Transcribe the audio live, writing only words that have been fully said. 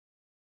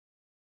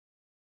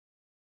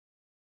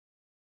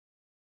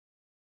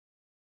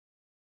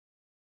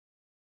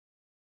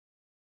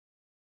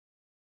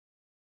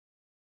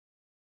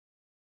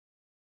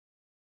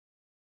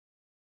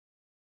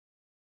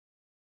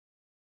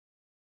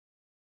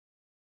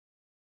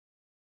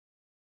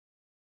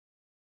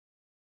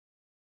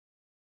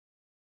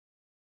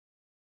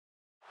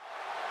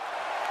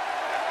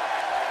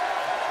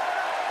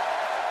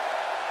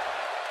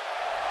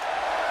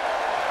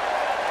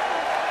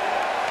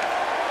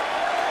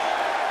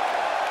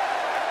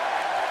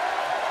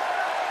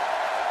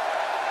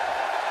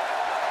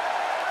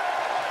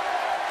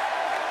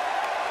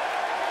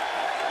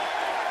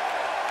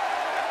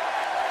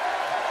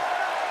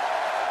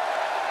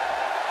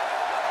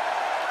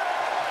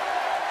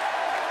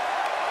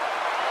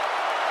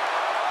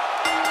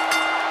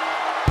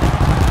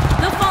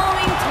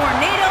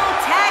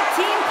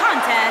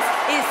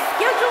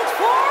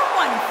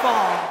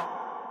fall.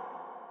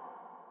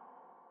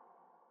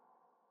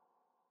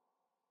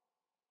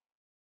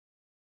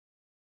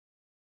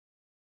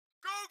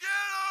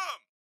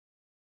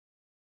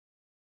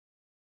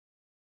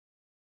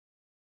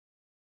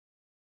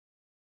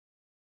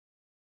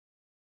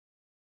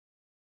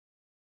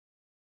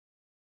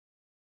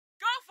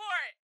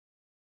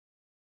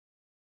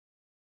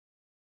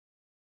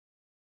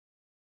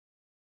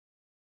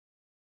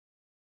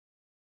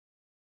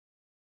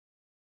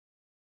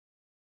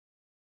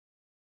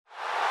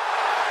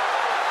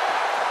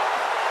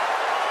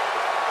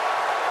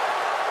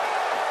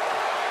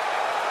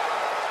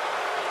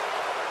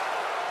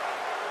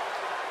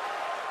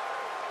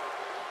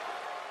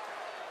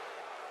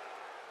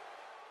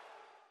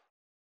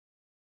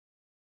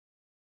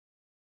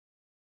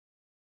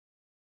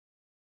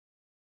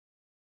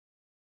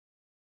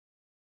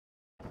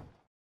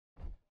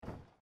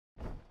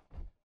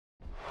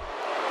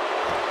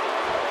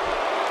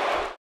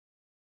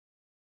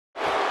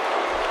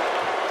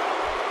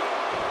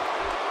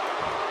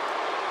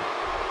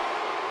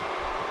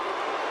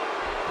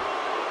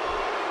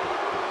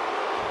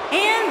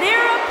 And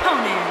their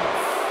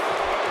opponents,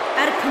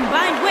 at a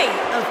combined weight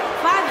of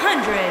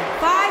 505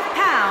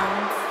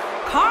 pounds,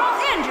 Karl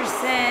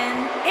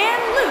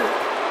and Luke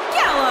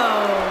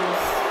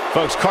Gallows.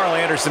 Folks, Karl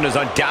Anderson is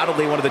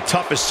undoubtedly one of the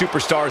toughest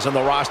superstars on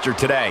the roster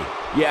today.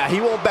 Yeah,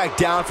 he won't back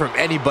down from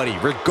anybody,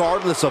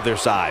 regardless of their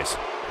size.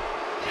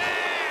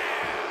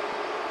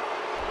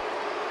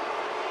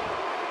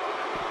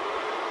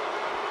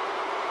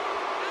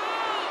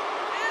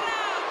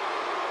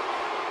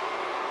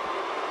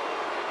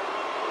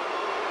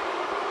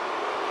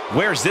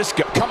 Where's this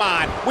go? Come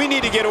on, we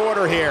need to get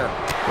order here.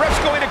 Ref's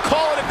going to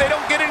call it if they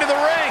don't get into the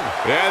ring.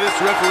 Yeah, this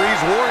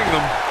referee's warning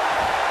them.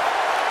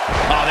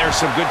 Oh, there's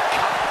some good...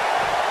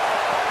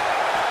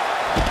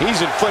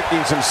 He's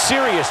inflicting some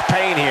serious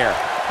pain here.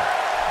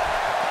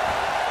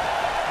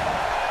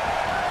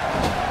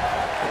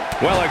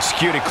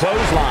 Well-executed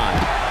clothesline.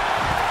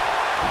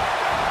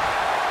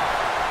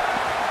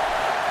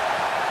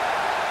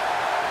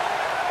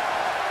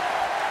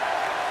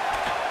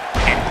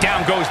 And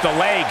down goes the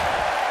leg.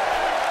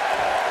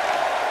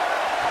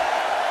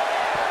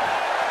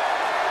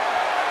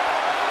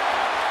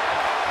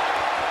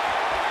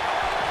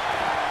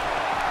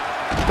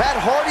 Matt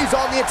Hardy's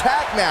on the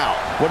attack now.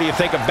 What do you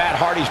think of Matt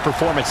Hardy's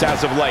performance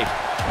as of late?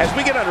 As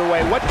we get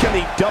underway, what can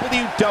the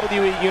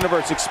WWE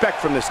Universe expect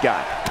from this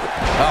guy?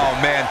 Oh,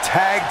 man,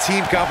 tag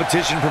team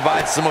competition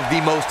provides some of the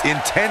most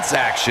intense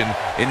action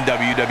in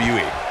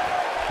WWE.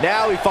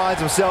 Now he finds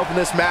himself in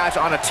this match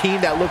on a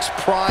team that looks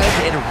primed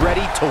and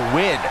ready to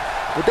win.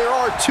 But there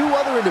are two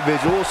other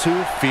individuals who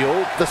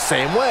feel the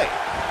same way.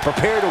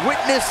 Prepare to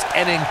witness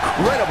an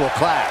incredible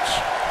clash.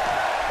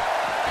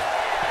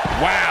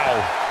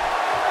 Wow.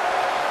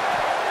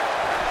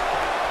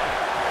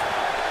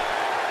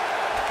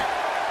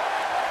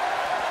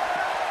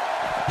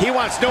 He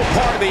wants no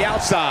part of the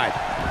outside.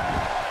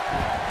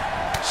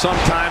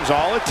 Sometimes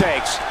all it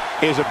takes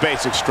is a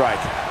basic strike.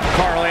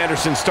 Karl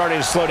Anderson starting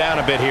to slow down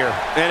a bit here.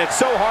 And it's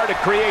so hard to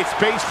create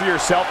space for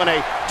yourself in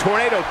a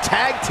tornado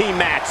tag team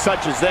match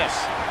such as this.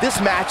 This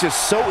match is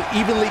so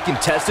evenly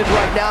contested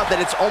right now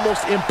that it's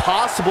almost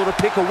impossible to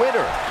pick a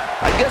winner.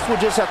 I guess we'll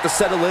just have to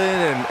settle in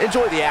and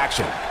enjoy the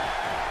action.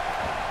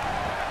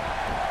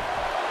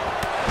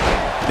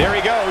 There he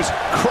goes,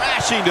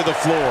 crashing to the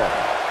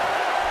floor.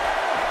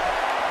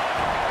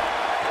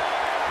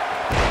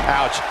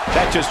 Ouch,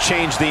 that just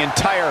changed the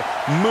entire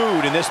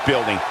mood in this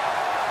building.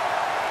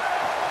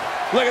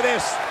 Look at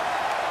this.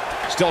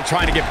 Still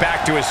trying to get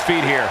back to his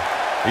feet here.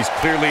 He's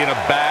clearly in a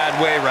bad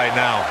way right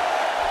now.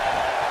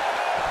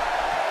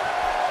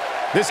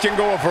 This can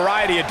go a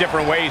variety of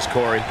different ways,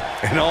 Corey.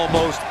 And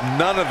almost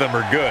none of them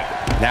are good.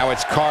 Now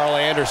it's Karl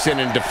Anderson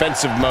in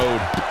defensive mode.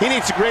 He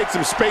needs to create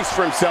some space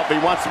for himself if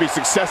he wants to be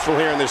successful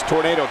here in this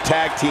tornado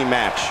tag team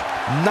match.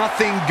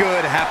 Nothing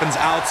good happens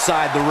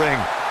outside the ring,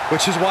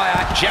 which is why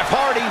Jeff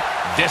Hardy,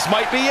 this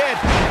might be it.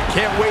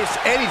 Can't waste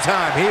any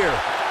time here.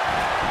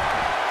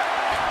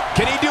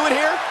 Can he do it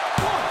here?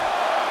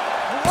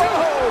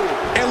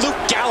 And Luke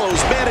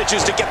Gallows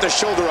manages to get the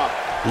shoulder up.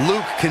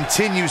 Luke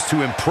continues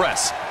to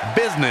impress.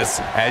 Business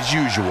as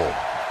usual.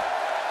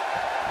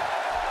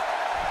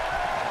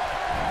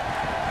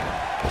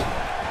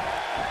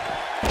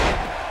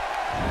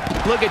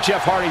 Look at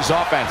Jeff Hardy's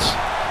offense.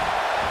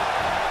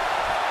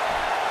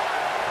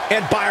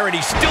 And Byron,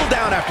 he's still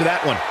down after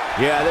that one.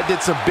 Yeah, that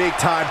did some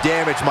big-time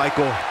damage,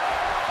 Michael.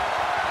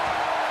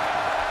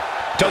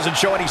 Doesn't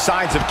show any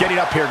signs of getting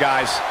up here,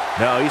 guys.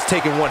 No, he's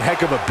taking one heck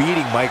of a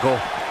beating, Michael.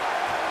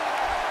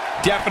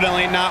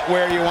 Definitely not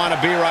where you want to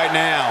be right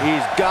now.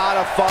 He's got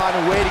to find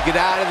a way to get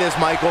out of this,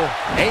 Michael.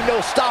 Ain't no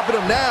stopping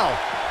him now.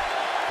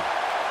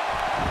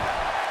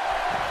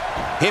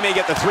 He may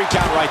get the 3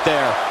 count right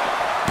there.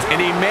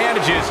 And he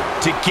manages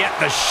to get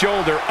the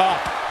shoulder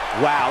up.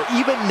 Wow,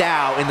 even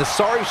now, in the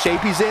sorry shape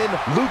he's in,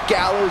 Luke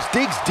Gallows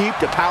digs deep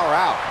to power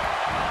out.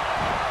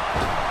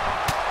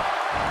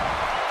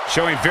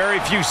 Showing very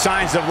few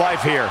signs of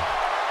life here.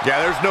 Yeah,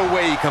 there's no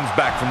way he comes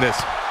back from this.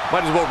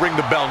 Might as well ring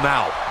the bell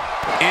now.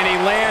 And he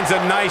lands a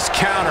nice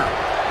counter.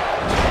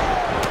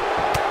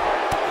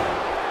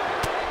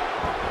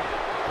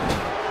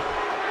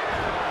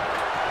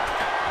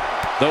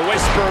 The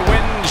whisper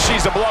wind,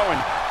 she's a-blowing.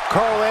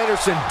 Karl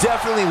Anderson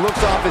definitely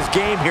looks off his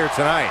game here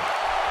tonight.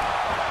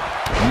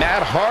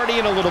 Matt Hardy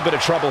in a little bit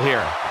of trouble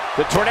here.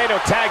 The Tornado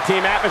Tag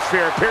Team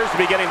atmosphere appears to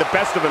be getting the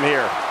best of him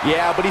here.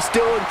 Yeah, but he's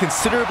still in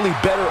considerably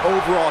better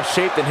overall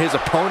shape than his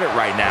opponent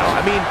right now.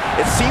 I mean,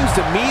 it seems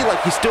to me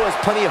like he still has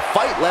plenty of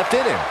fight left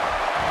in him.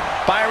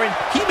 Byron,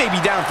 he may be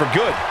down for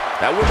good.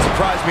 That wouldn't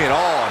surprise me at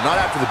all, not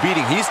after the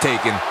beating he's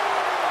taken.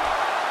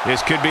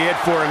 This could be it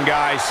for him,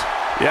 guys.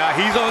 Yeah,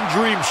 he's on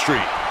Dream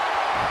Street.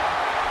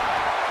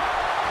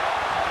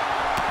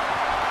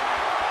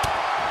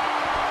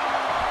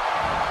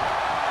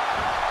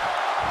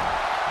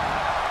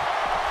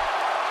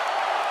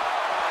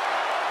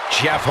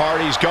 Jeff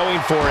Hardy's going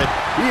for it.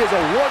 He is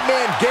a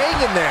one-man gang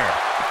in there.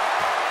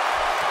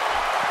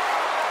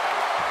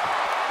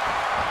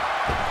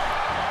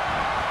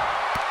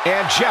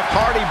 And Jeff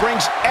Hardy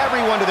brings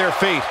everyone to their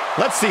feet.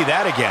 Let's see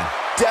that again.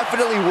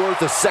 Definitely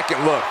worth a second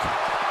look.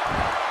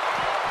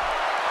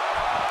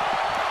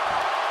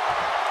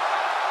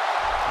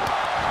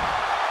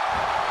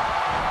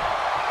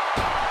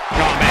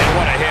 Oh, man,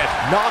 what a hit.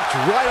 Knocked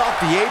right off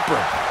the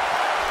apron.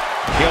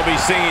 He'll be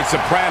singing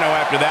soprano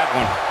after that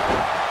one.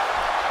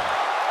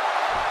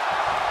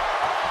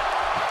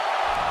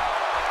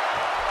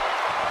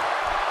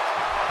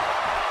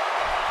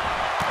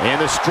 And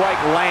the strike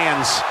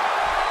lands.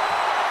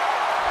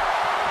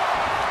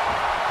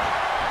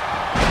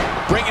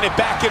 Bringing it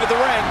back into the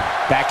ring.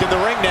 Back in the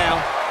ring now.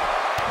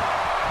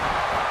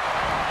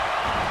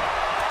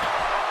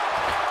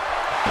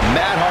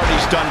 Matt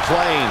Hardy's done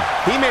playing.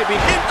 He may be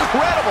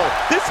incredible.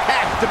 This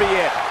has to be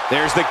it.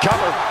 There's the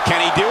cover.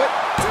 Can he do it?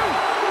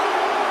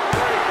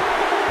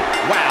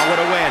 Wow, what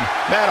a win.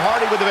 Matt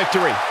Hardy with the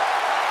victory.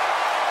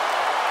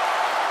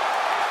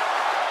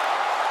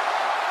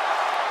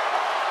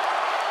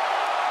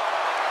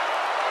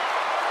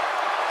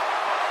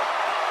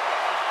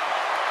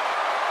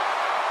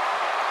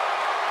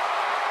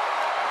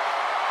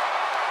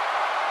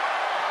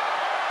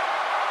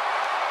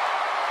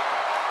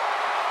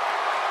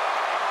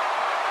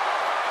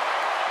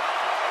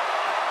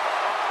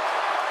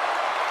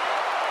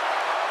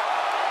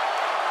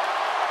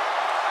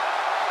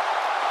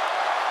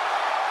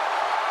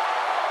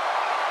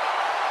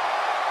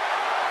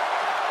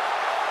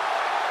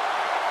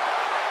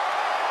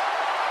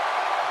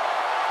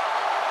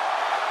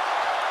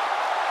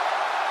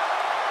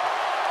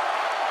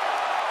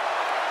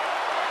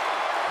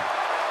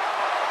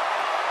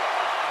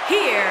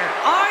 Here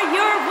are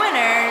your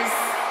winners,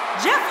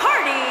 Jeff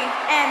Hardy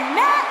and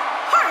Matt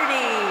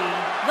Hardy,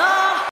 the